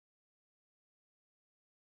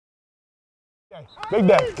Big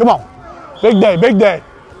day. Come on. Big day. Big day.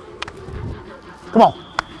 Come on.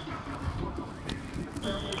 You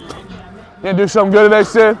gonna do something good today,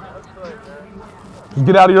 Sid? Just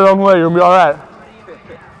get out of your own way. You'll be all right.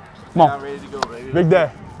 Come on. Big day.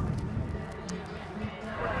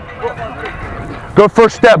 Good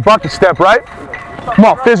first step, bucket step, right? Come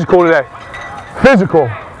on, physical today. Physical.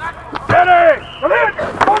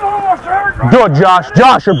 Good, Josh.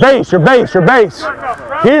 Josh, your base, your base, your base.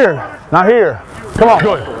 Here, not here. Come on.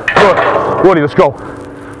 Good, good. Woody, let's go.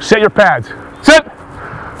 Set your pads. Sit.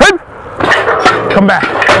 Hit. Come back,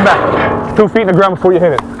 come back. 2 feet in the ground before you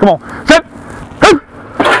hit it. Come on. Sit. Hit.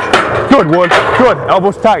 Good, Wood. Good.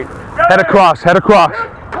 Elbows tight. Head across, head across.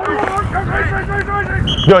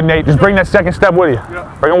 Good, Nate. Just bring that second step with you.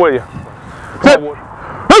 Bring it with you. Sit.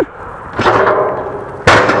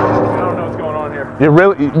 You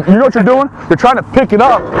know what you're doing? You're trying to pick it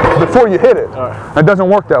up before you hit it. Right. It doesn't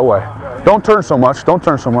work that way. Don't turn so much. Don't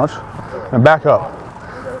turn so much. And back up.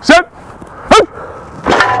 Sit.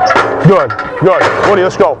 Good. Good. Woody,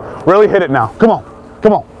 let's go. Really hit it now. Come on.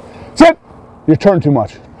 Come on. Sit. You turn too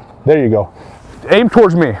much. There you go. Aim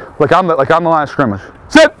towards me, like I'm the line of scrimmage.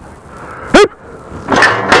 Sit.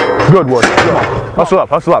 Good, Wood. Come on. Hustle up.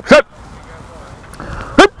 Hustle up. Sit.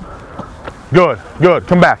 Good. Good.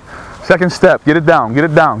 Come back. Second step, get it down, get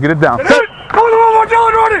it down, get it down. Woody,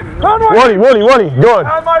 Woody, Woody, good.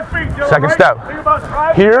 Second step.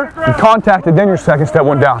 Here, you contacted, then your second step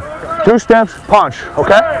went down. 2 steps, punch,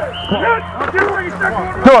 okay?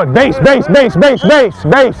 Good, base, base, base, base, base,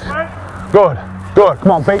 base. Good, good,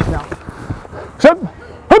 come on, base now. Step,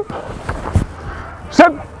 hoop,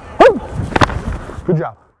 step, hoop. Good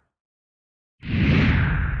job.